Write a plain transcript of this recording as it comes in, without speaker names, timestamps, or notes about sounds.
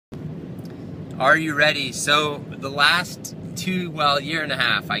Are you ready? So the last year and a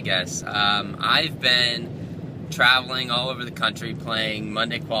half, I guess, I've been traveling all over the country playing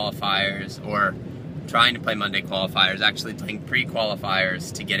Monday qualifiers, or trying to play Monday qualifiers, actually playing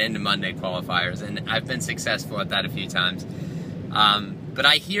pre-qualifiers to get into Monday qualifiers, and I've been successful at that a few times. But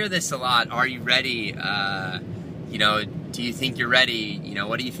I hear this a lot. Are you ready? You know, do you think you're ready? You know,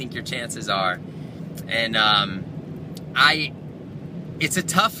 what do you think your chances are? And it's a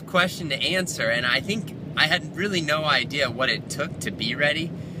tough question to answer, and I think I had really no idea what it took to be ready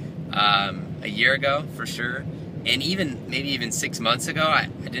a year ago, for sure. And maybe even 6 months ago, I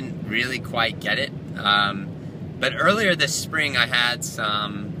didn't really quite get it. But earlier this spring, I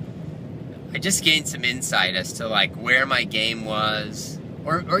just gained some insight as to like where my game was,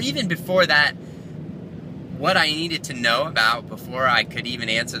 or even before that, what I needed to know about before I could even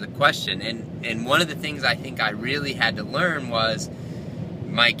answer the question. And one of the things I think I really had to learn was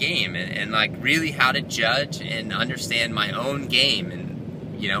my game, and like really how to judge and understand my own game,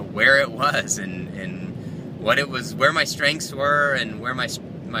 and you know, where it was, and what it was, where my strengths were and where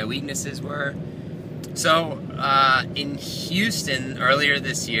my weaknesses were. So in Houston earlier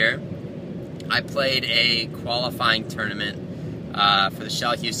this year, I played a qualifying tournament for the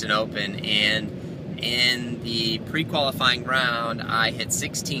Shell Houston Open, and in the pre-qualifying round I hit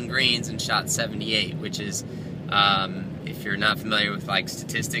 16 greens and shot 78, which is if you're not familiar with like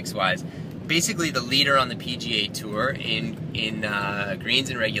statistics wise, basically the leader on the PGA Tour in greens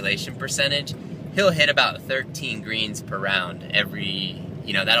and regulation percentage. He'll hit about 13 greens per round every,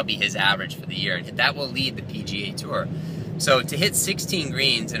 you know, that'll be his average for the year, and that will lead the PGA Tour. So to hit 16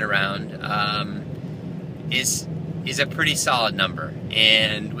 greens in a round is a pretty solid number,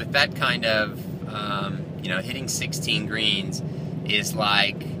 and with that kind of you know, hitting 16 greens is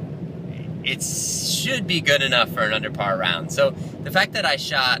like, it should be good enough for an under par round. So the fact that I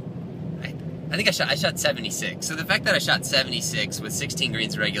shot, I shot 76. So the fact that I shot 76 with 16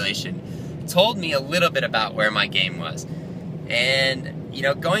 greens regulation told me a little bit about where my game was. And, you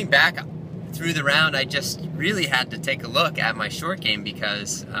know, going back through the round, I just really had to take a look at my short game,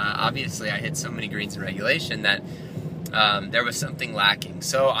 because obviously I hit so many greens in regulation that there was something lacking.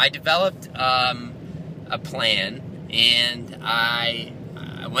 So I developed a plan, and I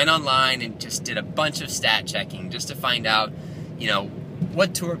went online and just did a bunch of stat checking just to find out, you know,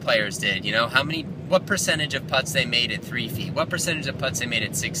 what tour players did, you know, what percentage of putts they made at 3 feet, what percentage of putts they made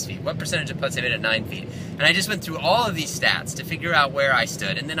at 6 feet, what percentage of putts they made at 9 feet. And I just went through all of these stats to figure out where I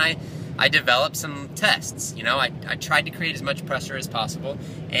stood, and then I developed some tests. You know, I tried to create as much pressure as possible,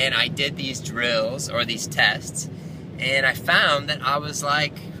 and I did these drills, or these tests, and I found that I was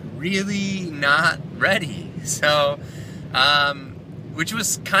like really not ready. So, which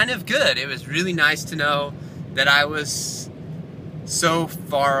was kind of good. It was really nice to know that I was so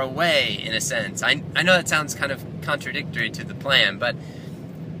far away, in a sense. I know that sounds kind of contradictory to the plan, but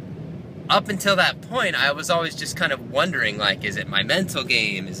up until that point, I was always just kind of wondering, like, is it my mental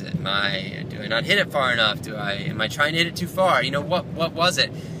game? Do I not hit it far enough? Am I trying to hit it too far? You know, what was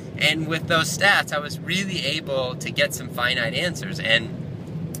it? And with those stats, I was really able to get some finite answers. And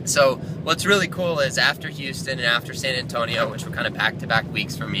so what's really cool is after Houston and after San Antonio, which were kind of back-to-back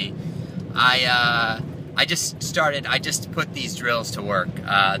weeks for me, I just put these drills to work.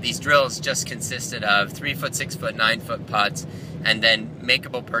 These drills just consisted of 3 foot, 6 foot, 9 foot putts, and then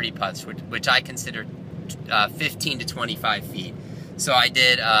makeable birdie putts, which I consider 15 to 25 feet. So I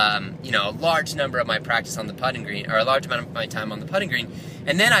did, you know, a large number of my practice on the putting green, or a large amount of my time on the putting green.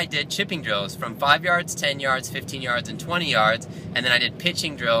 And then I did chipping drills from 5 yards, 10 yards, 15 yards, and 20 yards. And then I did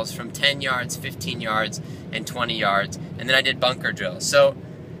pitching drills from 10 yards, 15 yards, and 20 yards. And then I did bunker drills. So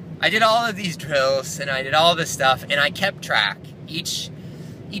I did all of these drills, and I did all this stuff, and I kept track. Each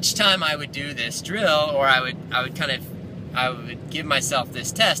time I would do this drill, or I would give myself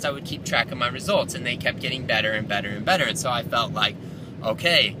this test, I would keep track of my results, and they kept getting better and better and better. And so I felt like,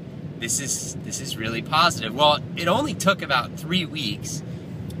 okay, this is really positive. Well, it only took about 3 weeks,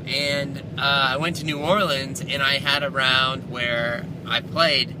 and I went to New Orleans, and I had a round where I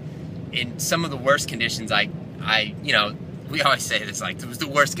played in some of the worst conditions. You know, we always say this, like, it was the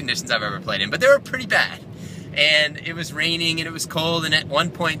worst conditions I've ever played in, but they were pretty bad. And it was raining, and it was cold, and at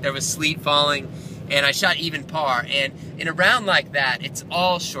one point there was sleet falling, and I shot even par. And in a round like that, it's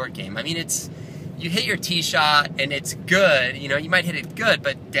all short game. I mean, you hit your tee shot, and it's good, you know, you might hit it good,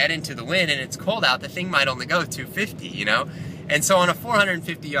 but dead into the wind, and it's cold out, the thing might only go 250, you know? And so on a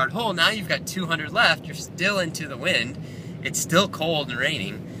 450-yard hole, now you've got 200 left, you're still into the wind, it's still cold and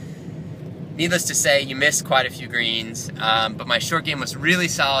raining. Needless to say, you missed quite a few greens, but my short game was really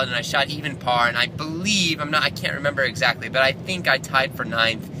solid, and I shot even par, and I believe, I can't remember exactly, but I think I tied for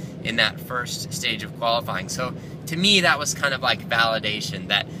 9th in that first stage of qualifying. So to me, that was kind of like validation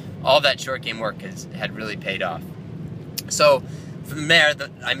that all that short game work had really paid off. So from there,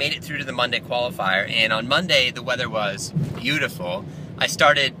 I made it through to the Monday qualifier, and on Monday the weather was beautiful. I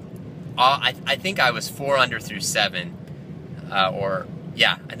started, I think I was 4 under through 7, I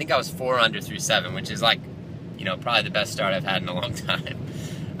think I was 4 under through 7, which is like, you know, probably the best start I've had in a long time.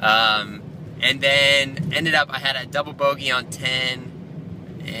 And then ended up, I had a double bogey on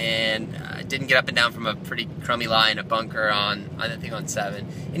 10, and I didn't get up and down from a pretty crummy lie in a bunker on, I think on 7.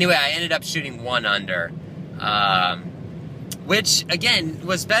 Anyway, I ended up shooting 1 under, which again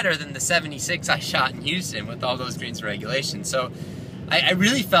was better than the 76 I shot in Houston with all those greens and regulations. So I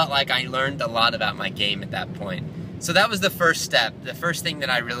really felt like I learned a lot about my game at that point. So that was the first step. The first thing that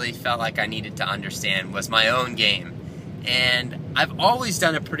I really felt like I needed to understand was my own game. And I've always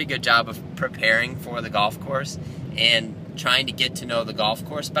done a pretty good job of preparing for the golf course and trying to get to know the golf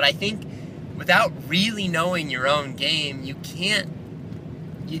course. But I think without really knowing your own game, you can't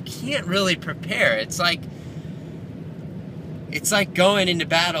really prepare. It's like going into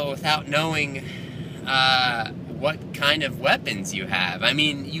battle without knowing what kind of weapons you have. I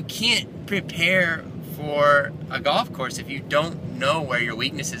mean, you can't prepare for a golf course if you don't know where your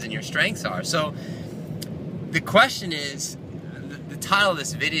weaknesses and your strengths are. So the question is, the title of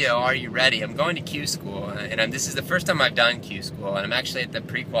this video, Are You Ready? I'm going to Q School, and this is the first time I've done Q School, and I'm actually at the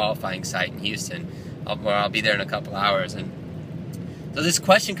pre-qualifying site in Houston, where I'll be there in a couple hours. And so this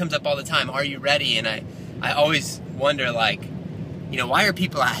question comes up all the time, are you ready? And I always wonder, like, you know, why are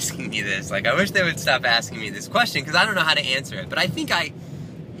people asking me this? Like, I wish they would stop asking me this question, because I don't know how to answer it. But I think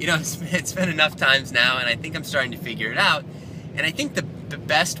you know, it's been enough times now, and I think I'm starting to figure it out. And I think the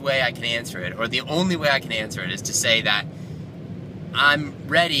best way I can answer it, or the only way I can answer it, is to say that I'm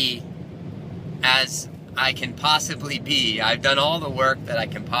ready as I can possibly be. I've done all the work that I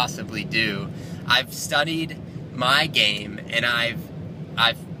can possibly do. I've studied my game, and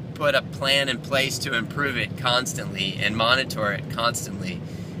I've put a plan in place to improve it constantly and monitor it constantly.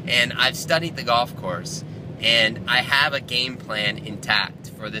 And I've studied the golf course, and I have a game plan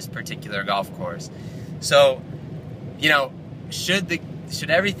intact for this particular golf course. So, you know, should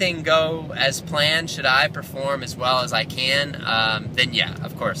everything go as planned, should I perform as well as I can, then yeah,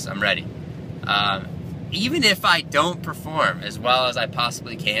 of course, I'm ready. Even if I don't perform as well as I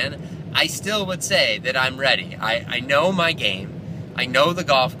possibly can, I still would say that I'm ready. I know my game, I know the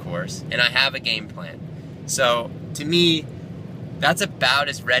golf course, and I have a game plan. So, to me, that's about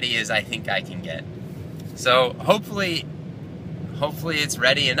as ready as I think I can get. So, hopefully it's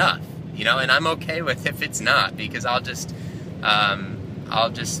ready enough, you know, and I'm okay with if it's not, because I'll just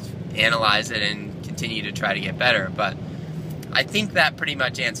analyze it and continue to try to get better. But I think that pretty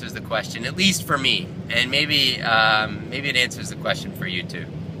much answers the question, at least for me, and maybe it answers the question for you too.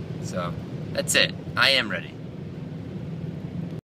 So that's it. I am ready.